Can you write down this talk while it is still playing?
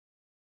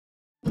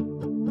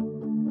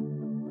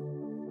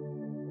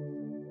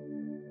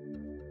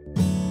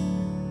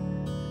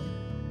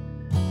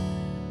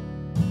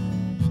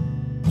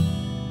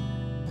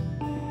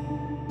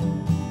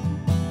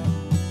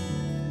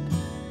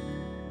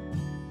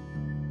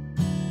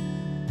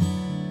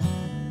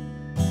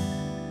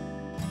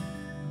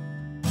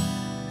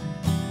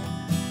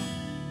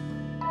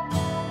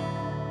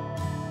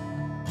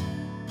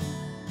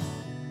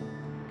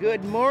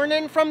Good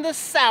morning from the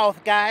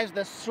south, guys,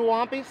 the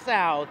swampy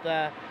south.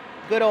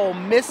 Good old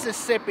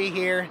Mississippi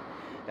here.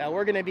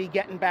 We're going to be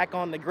getting back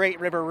on the Great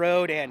River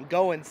Road and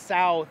going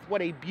south.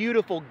 What a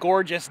beautiful,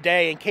 gorgeous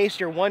day. In case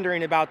you're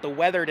wondering about the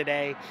weather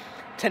today,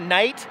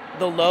 tonight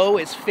the low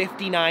is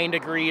 59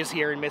 degrees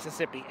here in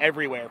Mississippi,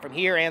 everywhere, from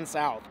here and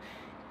south.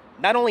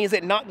 Not only is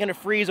it not going to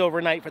freeze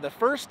overnight for the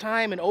first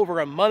time in over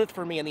a month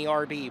for me in the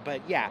RV,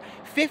 but yeah,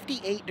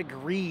 58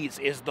 degrees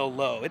is the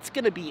low. It's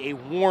going to be a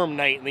warm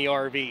night in the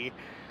RV,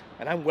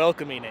 and I'm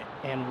welcoming it.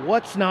 And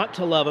what's not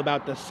to love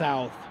about the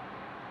South?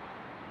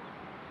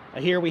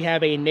 Here we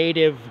have a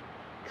native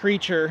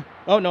creature.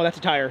 Oh no, that's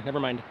a tire. Never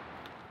mind.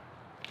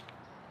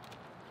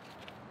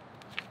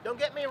 Don't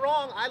get me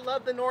wrong, I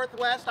love the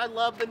Northwest, I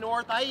love the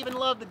North, I even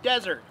love the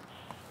desert.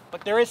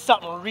 But there is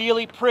something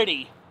really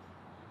pretty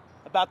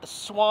about the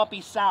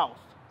swampy South.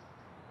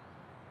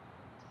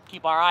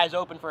 Keep our eyes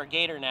open for a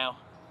gator now.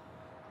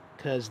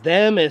 Cause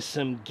them is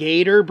some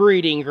gator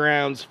breeding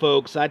grounds,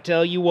 folks, I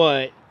tell you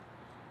what.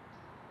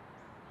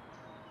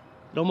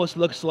 It almost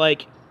looks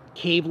like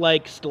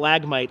cave-like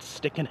stalagmites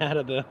sticking out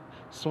of the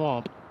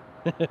swamp.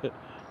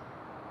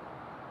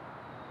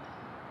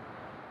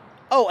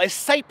 Oh, a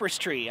cypress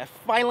tree. I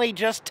finally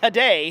just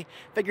today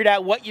figured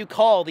out what you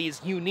call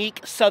these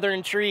unique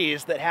southern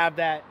trees that have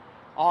that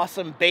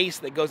awesome base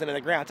that goes into the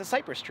ground. It's a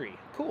cypress tree.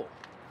 Cool.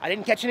 I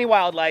didn't catch any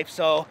wildlife,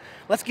 so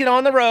let's get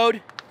on the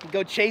road and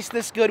go chase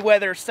this good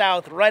weather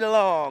south right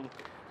along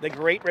the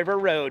Great River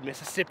Road,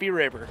 Mississippi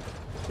River.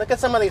 Look at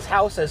some of these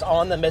houses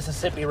on the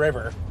Mississippi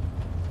River.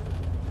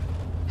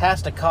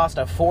 Has to cost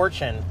a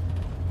fortune,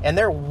 and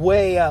they're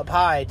way up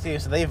high too,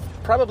 so they've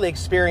probably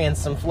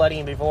experienced some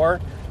flooding before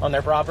on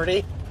their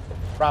property.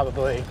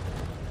 Probably.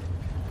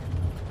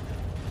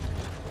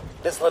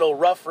 This little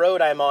rough road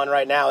I'm on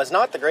right now is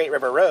not the Great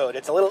River Road.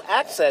 It's a little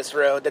access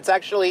road that's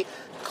actually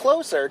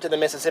closer to the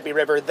Mississippi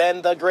River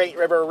than the Great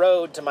River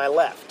Road to my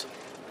left.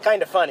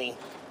 Kind of funny.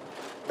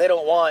 They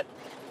don't want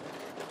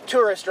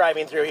tourists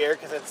driving through here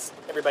because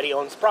everybody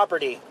owns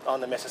property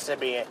on the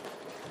Mississippi.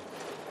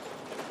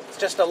 It's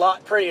just a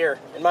lot prettier,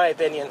 in my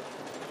opinion.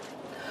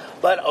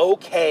 But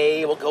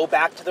okay, we'll go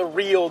back to the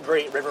real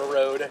Great River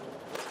Road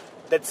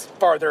that's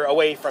farther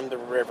away from the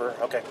river.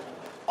 Okay.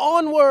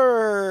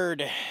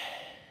 Onward!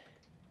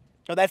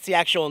 Oh, that's the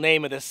actual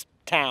name of this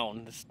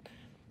town.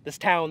 This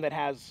town that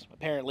has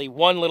apparently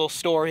one little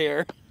store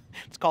here.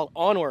 It's called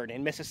Onward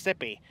in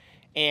Mississippi.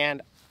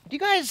 And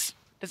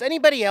does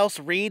anybody else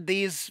read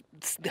these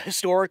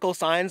historical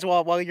signs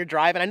while you're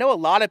driving? I know a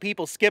lot of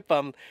people skip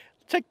them.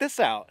 Check this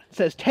out. It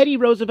says, Teddy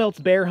Roosevelt's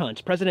bear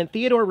hunt. President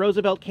Theodore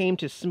Roosevelt came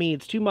to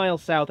Smeads 2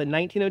 miles south in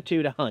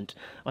 1902 to hunt.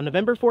 On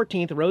November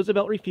 14th,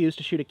 Roosevelt refused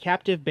to shoot a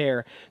captive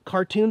bear.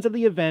 Cartoons of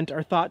the event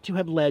are thought to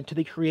have led to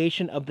the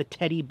creation of the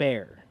teddy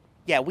bear.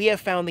 Yeah, we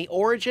have found the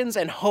origins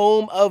and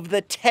home of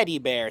the teddy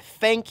bear.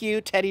 Thank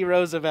you, Teddy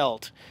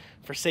Roosevelt,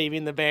 for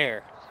saving the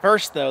bear.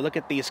 First, though, look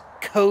at these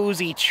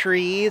cozy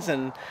trees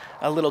and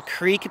a little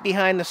creek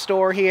behind the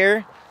store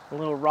here. A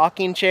little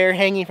rocking chair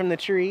hanging from the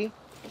tree.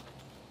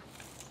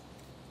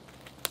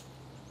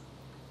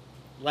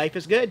 Life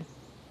is good.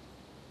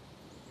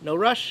 No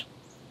rush.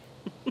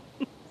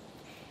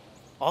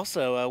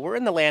 Also, we're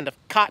in the land of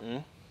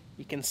cotton.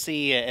 You can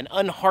see an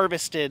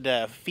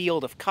unharvested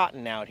field of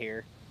cotton out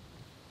here.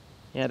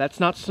 Yeah,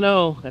 that's not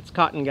snow, that's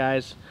cotton,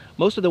 guys.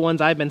 Most of the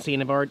ones I've been seeing,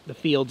 the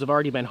fields have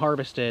already been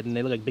harvested, and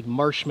they look like big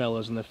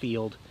marshmallows in the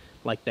field,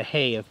 like the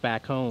hay of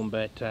back home,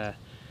 but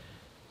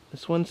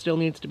this one still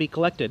needs to be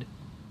collected.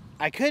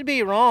 I could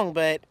be wrong,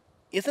 but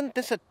isn't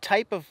this a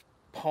type of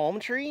palm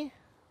tree?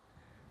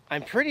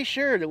 I'm pretty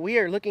sure that we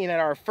are looking at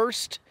our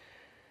first,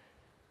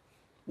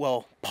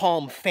 well,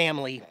 palm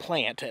family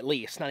plant, at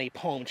least. Not a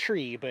palm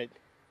tree, but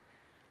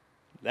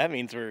that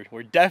means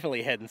we're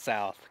definitely heading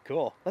south.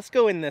 Cool. Let's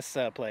go in this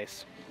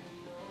place.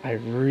 I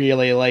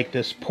really like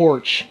this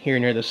porch here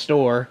near the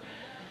store.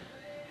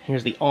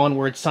 Here's the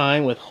Onward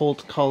sign with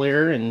Holt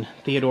Collier and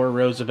Theodore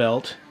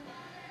Roosevelt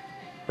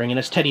bringing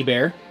us teddy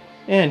bear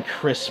and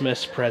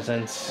Christmas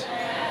presents.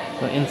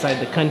 So inside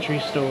the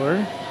country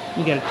store,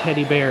 you got a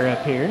teddy bear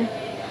up here.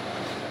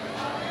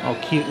 All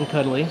cute and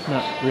cuddly.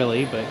 Not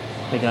really, but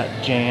they got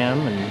jam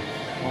and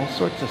all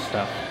sorts of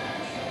stuff.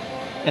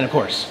 And of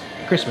course,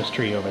 Christmas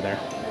tree over there.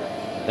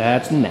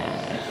 That's nice.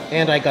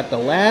 And I got the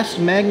last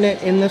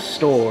magnet in the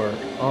store.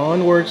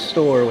 Onward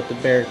store with the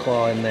bear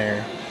claw in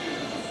there.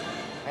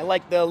 I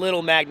like the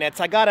little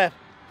magnets. I gotta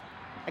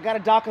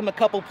dock them a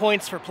couple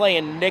points for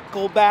playing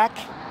Nickelback.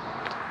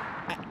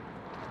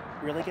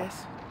 Really,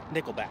 guys?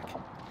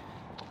 Nickelback.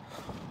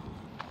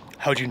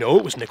 How'd you know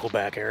it was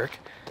Nickelback, Eric?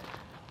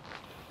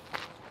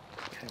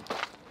 Okay.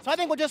 So I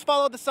think we'll just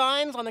follow the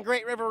signs on the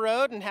Great River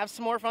Road and have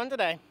some more fun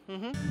today.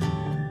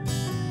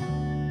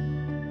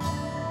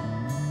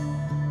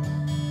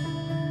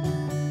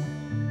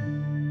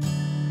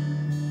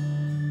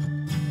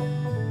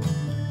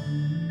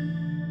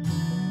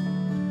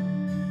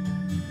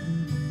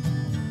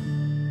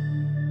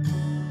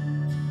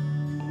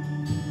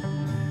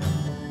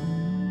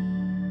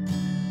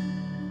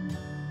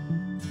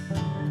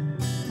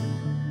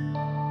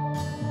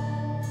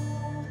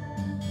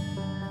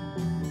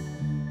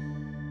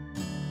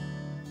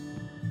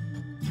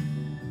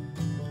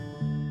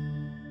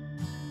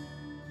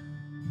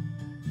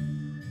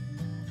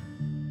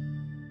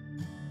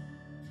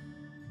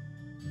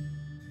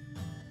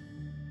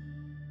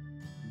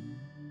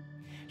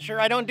 Sure,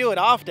 I don't do it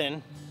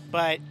often,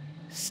 but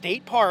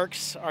state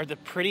parks are the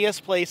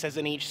prettiest places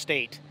in each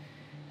state.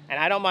 And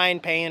I don't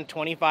mind paying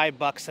 25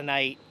 bucks a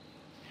night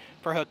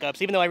for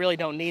hookups, even though I really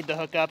don't need the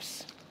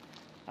hookups.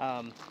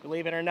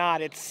 Believe it or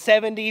not, it's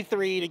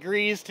 73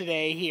 degrees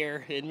today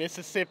here in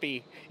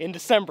Mississippi in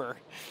December.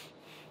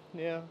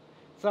 Yeah.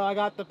 So I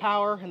got the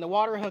power and the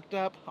water hooked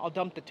up. I'll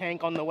dump the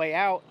tank on the way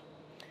out.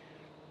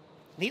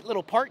 Neat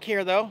little park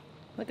here though.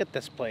 Look at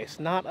this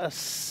place. Not a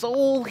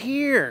soul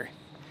here.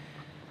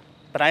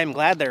 But I am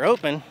glad they're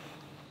open.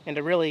 And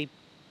a really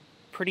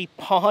pretty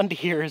pond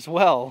here as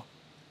well.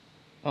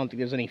 I don't think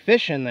there's any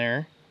fish in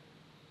there.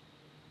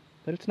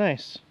 But it's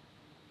nice.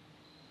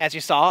 As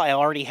you saw, I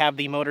already have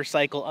the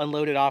motorcycle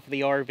unloaded off of the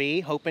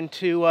RV. Hoping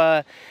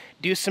to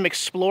do some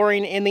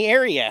exploring in the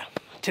area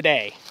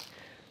today.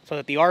 So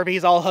that the RV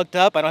is all hooked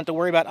up. I don't have to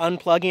worry about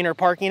unplugging or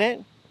parking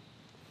it.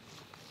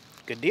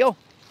 Good deal.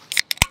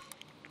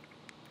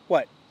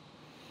 What?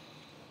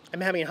 I'm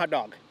having a hot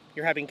dog.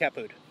 You're having cat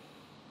food.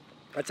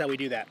 That's how we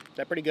do that. Is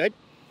that pretty good?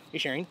 You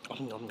sharing?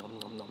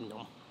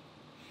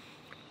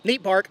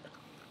 Neat park.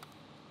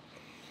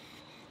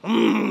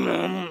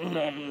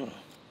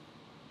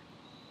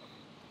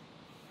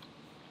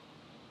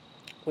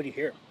 What do you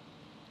hear?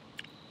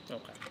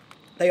 Okay.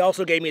 They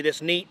also gave me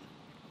this neat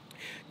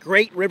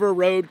Great River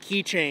Road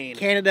keychain,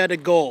 Canada to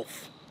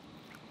Gulf.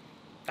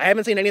 I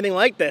haven't seen anything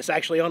like this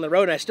actually on the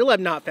road, and I still have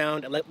not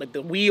found like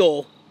the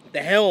wheel,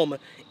 the helm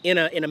in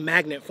a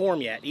magnet form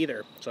yet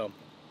either. So,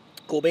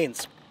 cool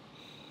beans.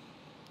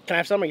 Can I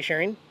have some? Are you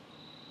sharing?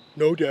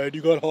 No, Dad,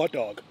 you got a hot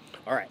dog.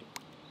 All right.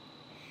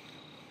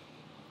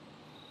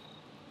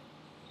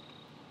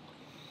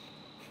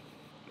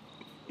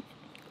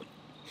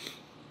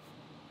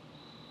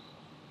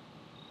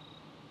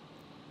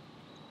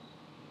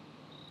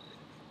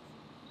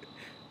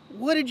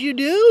 What did you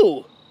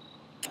do?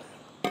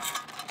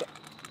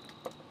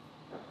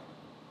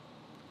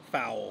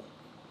 Foul.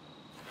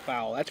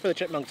 Foul. That's for the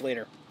chipmunks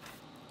later.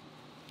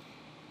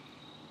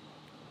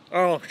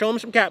 Oh, show them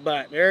some cat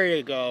butt. There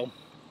you go.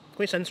 Can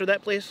we censor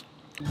that, please?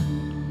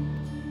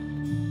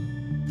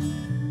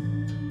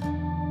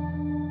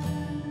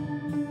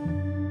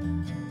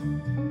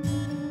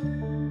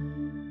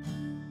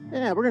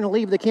 Yeah, we're going to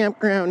leave the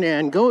campground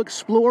and go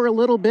explore a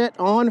little bit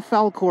on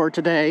Falkor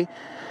today.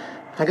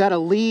 I got a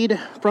lead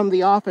from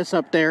the office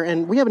up there,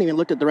 and we haven't even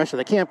looked at the rest of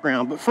the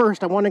campground. But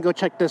first, I want to go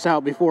check this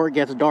out before it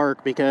gets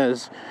dark,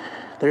 because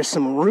there's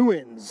some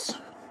ruins.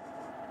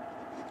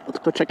 Let's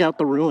go check out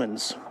the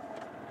ruins.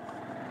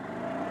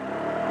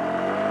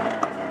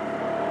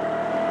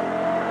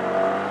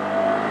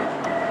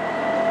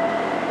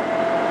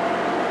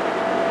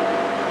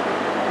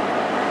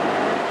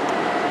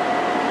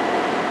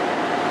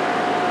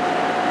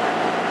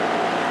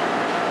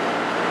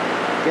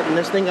 Getting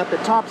this thing up to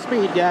top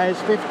speed, guys.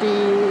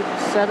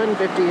 57,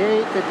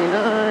 58,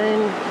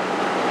 59.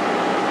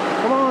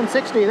 Come on,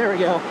 60. There we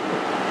go.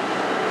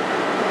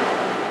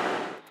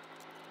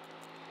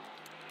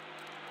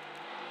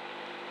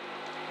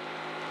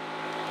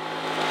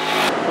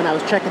 When I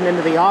was checking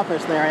into the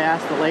office there, I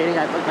asked the lady,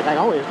 like I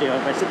always do,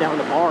 if I sit down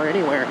at a bar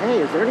anywhere, hey,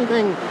 is there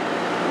anything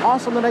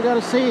awesome that I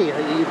gotta see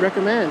that you'd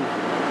recommend?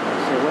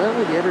 I said, well,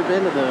 have you ever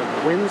been to the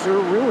Windsor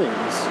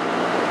Ruins?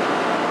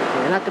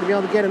 You're not going to be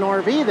able to get an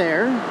RV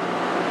there.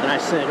 And I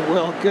said,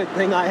 well, good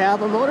thing I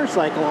have a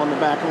motorcycle on the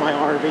back of my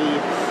RV.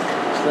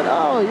 She said,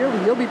 oh,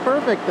 you'll be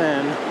perfect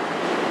then.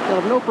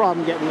 You'll have no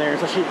problem getting there.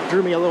 So she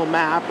drew me a little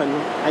map, and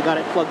I got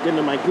it plugged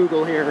into my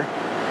Google here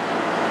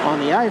on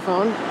the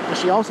iPhone. And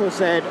she also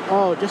said,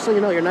 oh, just so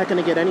you know, you're not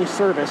going to get any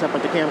service up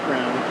at the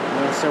campground.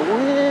 And I said,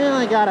 well,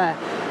 I got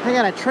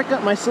a trick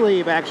up my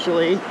sleeve,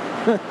 actually.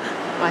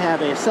 I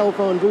have a cell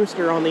phone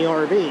booster on the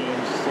RV.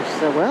 And she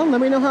said, well,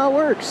 let me know how it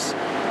works.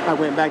 I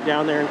went back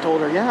down there and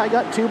told her, yeah, I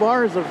got 2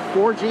 bars of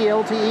 4G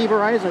LTE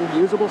Verizon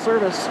usable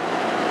service.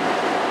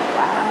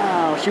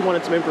 Wow, she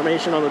wanted some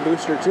information on the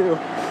booster too,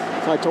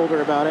 so I told her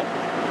about it.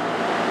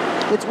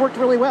 It's worked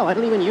really well. I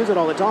don't even use it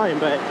all the time,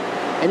 but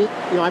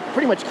I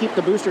pretty much keep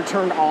the booster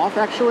turned off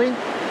actually,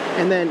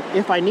 and then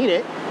if I need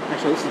it,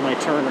 actually this is my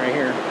turn right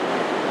here,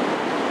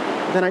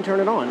 then I turn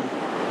it on.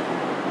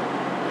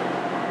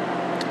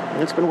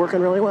 And it's been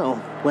working really well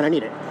when I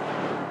need it.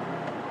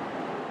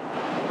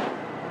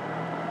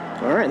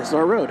 Alright, this is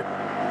our road.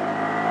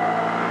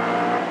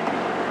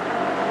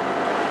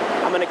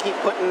 I'm going to keep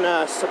putting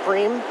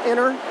Supreme in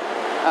her.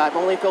 I've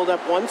only filled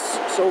up once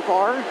so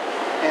far,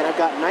 and I've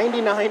got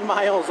 99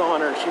 miles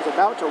on her. She's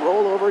about to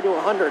roll over to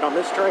 100 on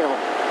this trail.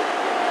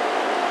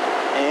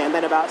 And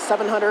then about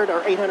 700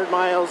 or 800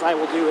 miles, I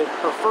will do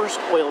her first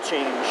oil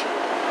change.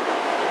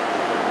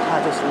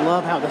 I just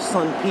love how the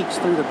sun peeks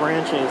through the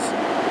branches.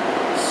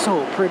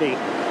 So pretty.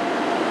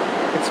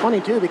 It's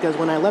funny too, because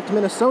when I left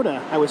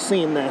Minnesota, I was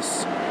seeing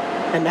this.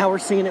 And now we're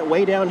seeing it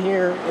way down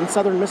here in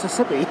southern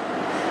Mississippi.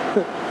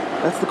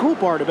 That's the cool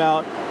part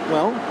about,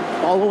 well,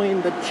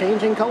 following the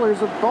changing colors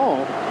of fall.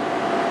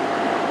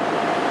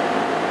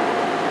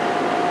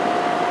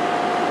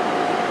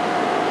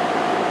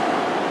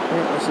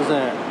 Yeah, this is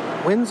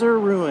at Windsor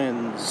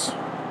Ruins.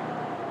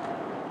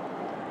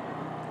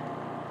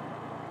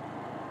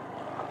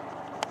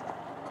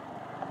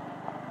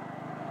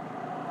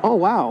 Oh,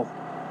 wow.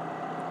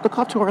 Look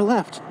off to our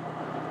left.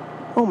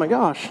 Oh my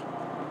gosh.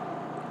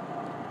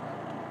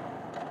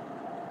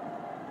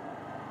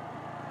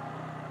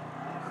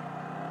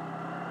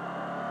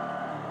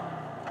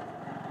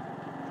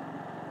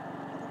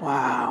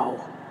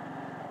 Wow.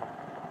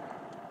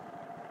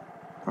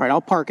 All right, I'll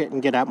park it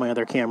and get out my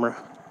other camera.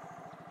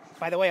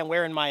 By the way, I'm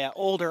wearing my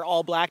older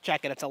all-black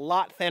jacket. It's a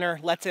lot thinner,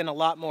 lets in a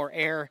lot more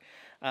air.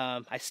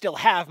 I still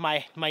have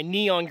my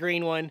neon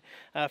green one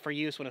for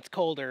use when it's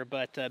colder,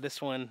 but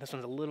this one's a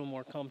little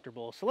more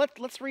comfortable. So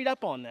let's read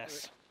up on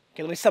this.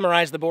 Okay, let me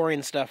summarize the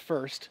boring stuff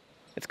first.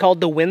 It's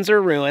called the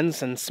Windsor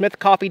Ruins, and Smith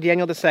Coffey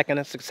Daniel II,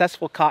 a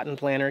successful cotton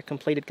planter,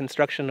 completed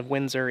construction of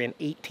Windsor in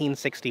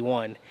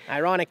 1861.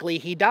 Ironically,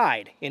 he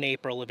died in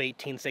April of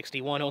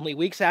 1861, only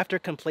weeks after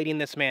completing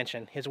this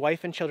mansion. His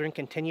wife and children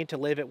continued to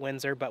live at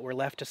Windsor, but were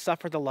left to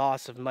suffer the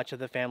loss of much of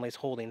the family's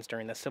holdings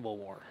during the Civil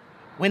War.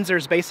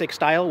 Windsor's basic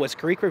style was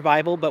Greek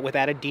Revival, but with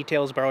added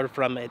details borrowed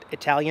from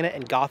Italian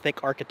and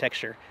Gothic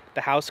architecture.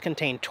 The house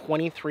contained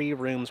 23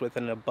 rooms with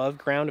an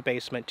above-ground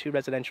basement, 2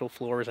 residential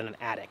floors, and an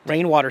attic.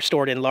 Rainwater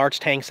stored in large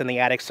tanks in the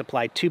attic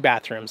supplied 2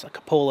 bathrooms. A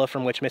cupola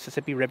from which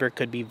Mississippi River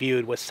could be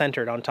viewed was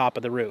centered on top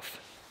of the roof.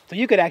 So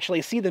you could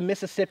actually see the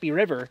Mississippi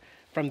River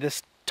from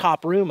this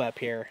top room up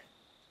here.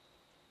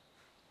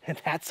 And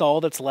that's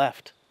all that's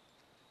left.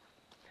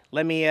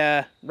 Let me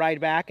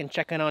ride back and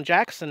check in on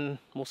Jax, and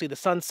we'll see the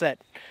sunset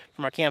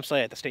from our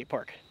campsite at the state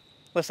park.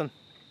 Listen.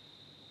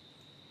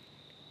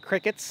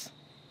 Crickets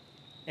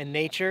and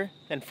nature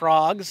and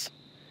frogs.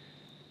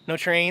 No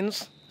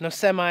trains, no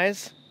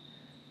semis,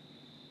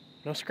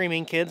 no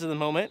screaming kids at the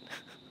moment.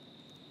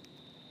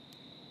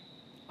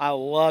 I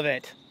love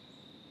it.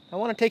 I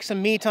want to take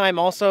some me time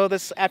also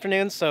this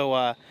afternoon, so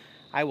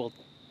I will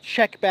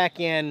check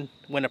back in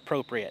when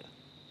appropriate.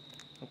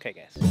 Okay,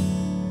 guys.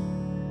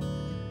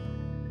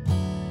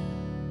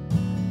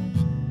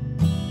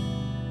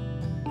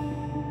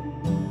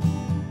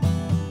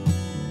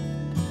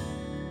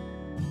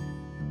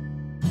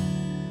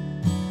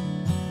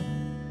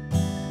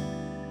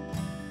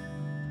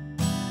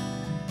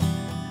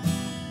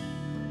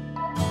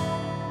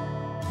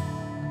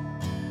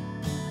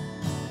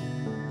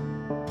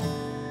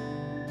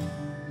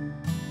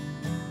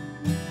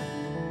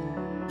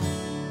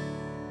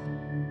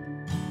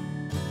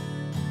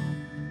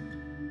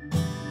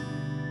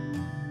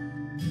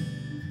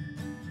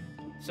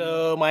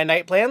 So my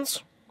night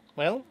plans,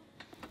 well,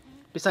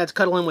 besides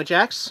cuddling with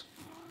Jax,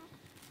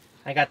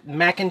 I got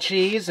mac and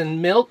cheese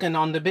and milk, and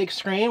on the big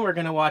screen we're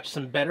gonna watch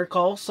some Better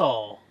Call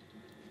Saul.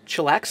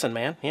 Chillaxing,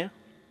 man, yeah.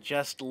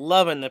 Just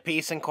loving the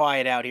peace and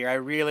quiet out here. I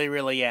really,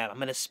 really am. I'm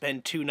gonna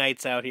spend 2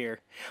 nights out here.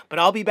 But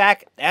I'll be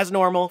back as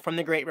normal from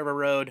the Great River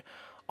Road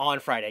on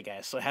Friday,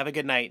 guys. So have a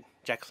good night.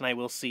 Jax and I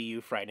will see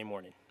you Friday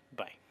morning.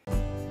 Bye.